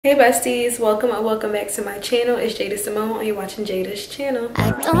Hey besties, welcome and welcome back to my channel. It's Jada Simone and you're watching Jada's channel.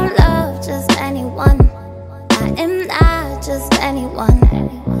 I don't love just anyone. I am not just anyone.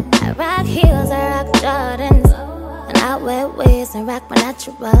 I rock heels, I rock Jordans, and I wear wigs and rock my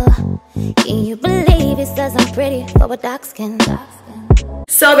natural. Can you believe it says I'm pretty for a dark skin?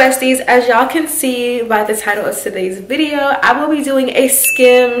 So besties, as y'all can see by the title of today's video, I will be doing a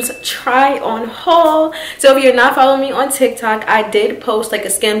Skims try on haul. So if you're not following me on TikTok, I did post like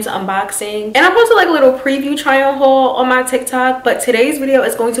a Skims unboxing and I posted like a little preview try on haul on my TikTok, but today's video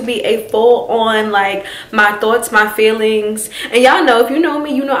is going to be a full on like my thoughts, my feelings. And y'all know, if you know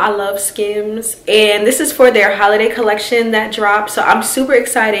me, you know I love Skims, and this is for their holiday collection that dropped. So I'm super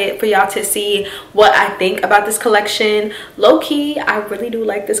excited for y'all to see what I think about this collection. Low-key, I really do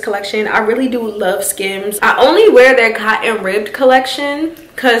like this collection. I really do love Skims. I only wear their cotton ribbed collection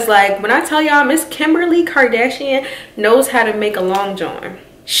because, like, when I tell y'all, Miss Kimberly Kardashian knows how to make a long john.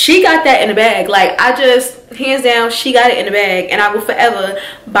 She got that in the bag. Like, I just, hands down, she got it in the bag, and I will forever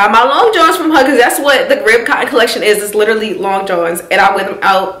buy my long johns from her because that's what the ribbed cotton collection is. It's literally long johns, and I wear them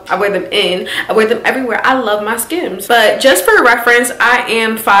out, I wear them in, I wear them everywhere. I love my Skims. But just for reference, I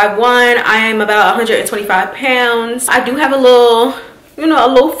am 5'1". I am about 125 pounds. I do have a little, you know,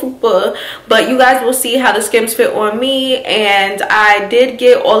 a little fupa, but you guys will see how the Skims fit on me. And I did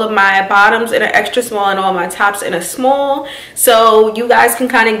get all of my bottoms in an extra small and all my tops in a small, so you guys can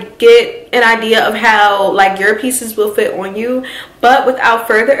kind of get an idea of how like your pieces will fit on you. But without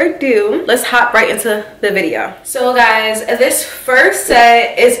further ado, let's hop right into the video. So guys, this first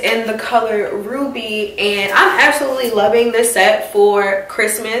set is in the color Ruby, and I'm absolutely loving this set for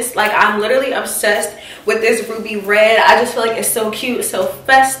Christmas. Like, I'm literally obsessed with this ruby red. I just feel like it's so cute, so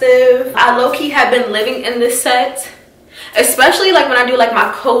festive. I low-key have been living in this set, especially like when I do like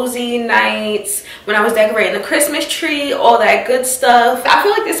my cozy nights, when I was decorating the Christmas tree, all that good stuff. I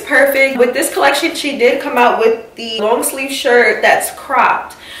feel like it's perfect. With this collection, she did come out with the long sleeve shirt that's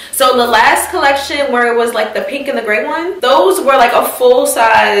cropped. So the last collection where it was like the pink and the gray one, those were like a full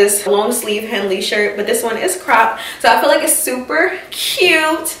size long sleeve Henley shirt, but this one is cropped. So I feel like it's super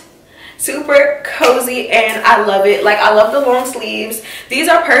cute, super cozy, and I love it. Like, I love the long sleeves. These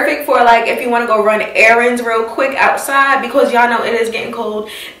are perfect for like if you want to go run errands real quick outside, because y'all know it is getting cold,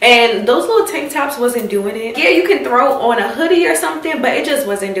 and those little tank tops wasn't doing it. Yeah, you can throw on a hoodie or something, but it just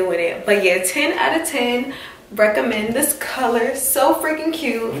wasn't doing it. But yeah, 10 out of 10 recommend this color. So freaking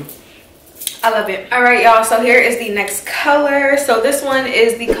cute. I love it. All right, y'all, so here is the next color. So this one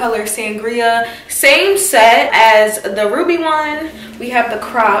is the color Sangria. Same set as the ruby one. We have the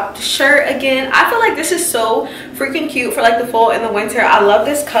cropped shirt again. I feel like this is so freaking cute for like the fall and the winter. I love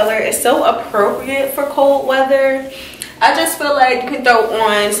this color. It's so appropriate for cold weather. I just feel like you can throw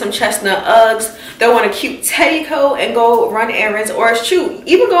on some chestnut Uggs, throw on a cute teddy coat, and go run errands, or shoot,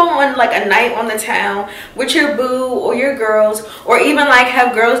 even go on like a night on the town with your boo or your girls, or even like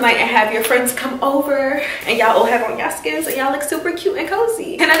have girls night and have your friends come over and y'all all have on y'all Skims and y'all look super cute and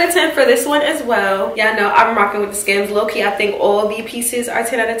cozy. 10 out of 10 for this one as well. Y'all know I'm rocking with the Skims. Low-key, I think all the pieces are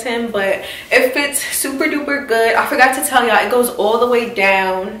 10 out of 10, but it fits super duper good. I forgot to tell y'all, it goes all the way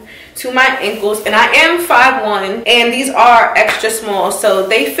down to my ankles, and I am 5'1", and these are extra small, so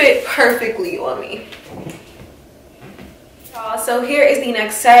they fit perfectly on me. So here is the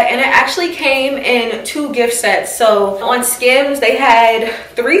next set, and it actually came in 2 gift sets. So on Skims they had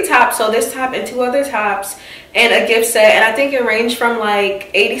 3 tops, so this top and 2 other tops, and a gift set, and I think it ranged from like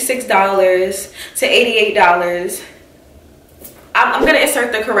 $86 to $88. I'm gonna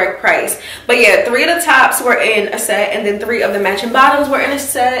insert the correct price, but yeah, 3 of the tops were in a set, and then 3 of the matching bottoms were in a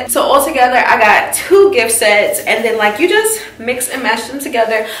set. So altogether I got 2 gift sets, and then like you just mix and match them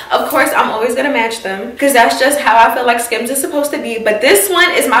together. Of course, I'm always gonna match them because that's just how I feel like Skims is supposed to be. But this one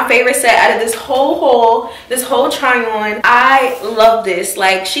is my favorite set out of this whole haul, this whole try on. I love this.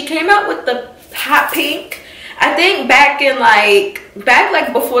 Like, she came out with the hot pink, I think back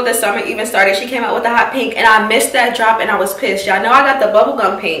before the summer even started. She came out with the hot pink, and I missed that drop, and I was pissed. Y'all know I got the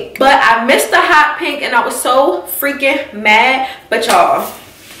bubblegum pink, but I missed the hot pink, and I was so freaking mad. But y'all,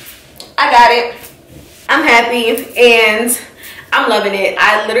 I got it. I'm happy, and I'm loving it.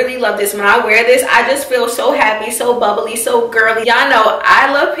 I literally love this. When I wear this, I just feel so happy, so bubbly, so girly. Y'all know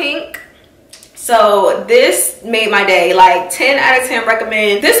I love pink, so this made my day. Like, 10 out of 10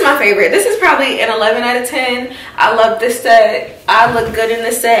 recommend. This is my favorite. This is probably an 11 out of 10. I love this set. I look good in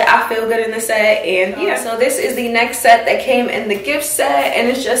this set. I feel good in this set. And yeah, so this is the next set that came in the gift set, and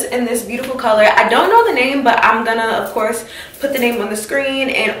it's just in this beautiful color. I don't know the name, but I'm gonna of course put the name on the screen,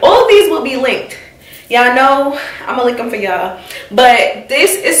 and all of these will be linked. Y'all know I'm gonna link them for y'all. But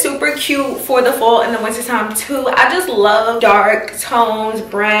this is super cute for the fall and the winter time too. I just love dark tones,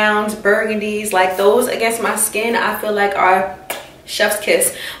 browns, burgundies, like those against my skin I feel like are chef's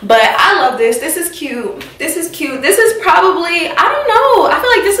kiss. But I love this. This is cute. This is cute. This is probably, I don't know, I feel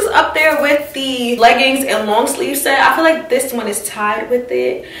like this is up there with the leggings and long sleeve set. I feel like this one is tied with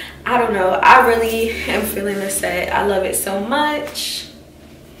it. I don't know. I really am feeling this set. I love it so much.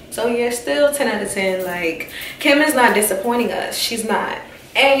 So yeah, still 10 out of 10. Like, Kim is not disappointing us. She's not.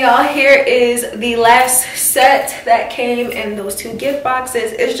 And y'all, here is the last set that came in those 2 gift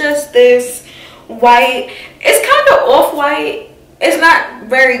boxes. It's just this white, it's kind of off-white. It's not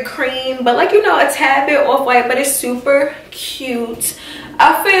very cream, but like, you know, a tad bit off-white, but it's super cute.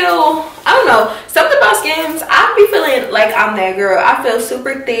 I feel, I don't know, something about Skims, I be feeling like I'm that girl. I feel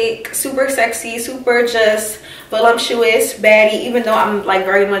super thick, super sexy, super just voluptuous, baddie, even though I'm like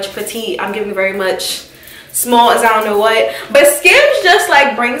very much petite. I'm giving very much small as I don't know what. But Skims just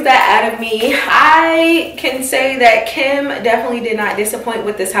like brings that out of me. I can say that Kim definitely did not disappoint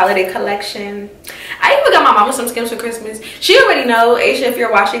with this holiday collection. I even got my mama some Skims for Christmas. She already know, Aisha, if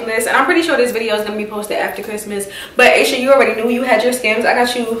you're watching this, and I'm pretty sure this video is gonna be posted after Christmas, but Aisha, you already knew you had your Skims. I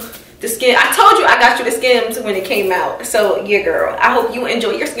got you the Skim. I told you I got you the Skims when it came out. So yeah, girl, I hope you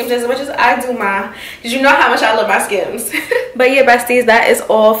enjoy your Skims as much as I do mine. Did you know how much I love my Skims? But yeah, besties, that is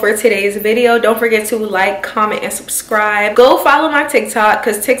all for today's video. Don't forget to like, comment, and subscribe. Go follow my TikTok,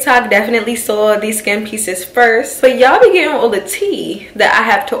 because TikTok definitely saw these Skim pieces first. But y'all be getting all the tea that I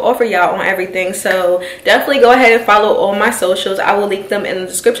have to offer y'all on everything. So definitely go ahead and follow all my socials. I will link them in the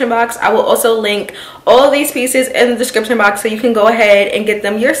description box. I will also link all of these pieces in the description box so you can go ahead and get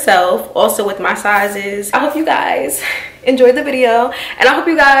them yourself, also with my sizes. I hope you guys enjoyed the video, and I hope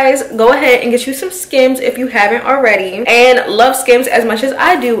you guys go ahead and get you some Skims if you haven't already, and love Skims as much as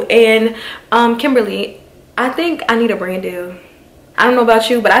I do. And Kimberly, I think I need a brand deal. I don't know about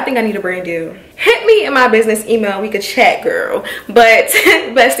you, but I think I need a brand deal. Hit me in my business email, we could chat, girl. But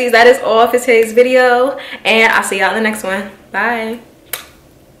besties, that is all for today's video, and I'll see y'all in the next one. Bye.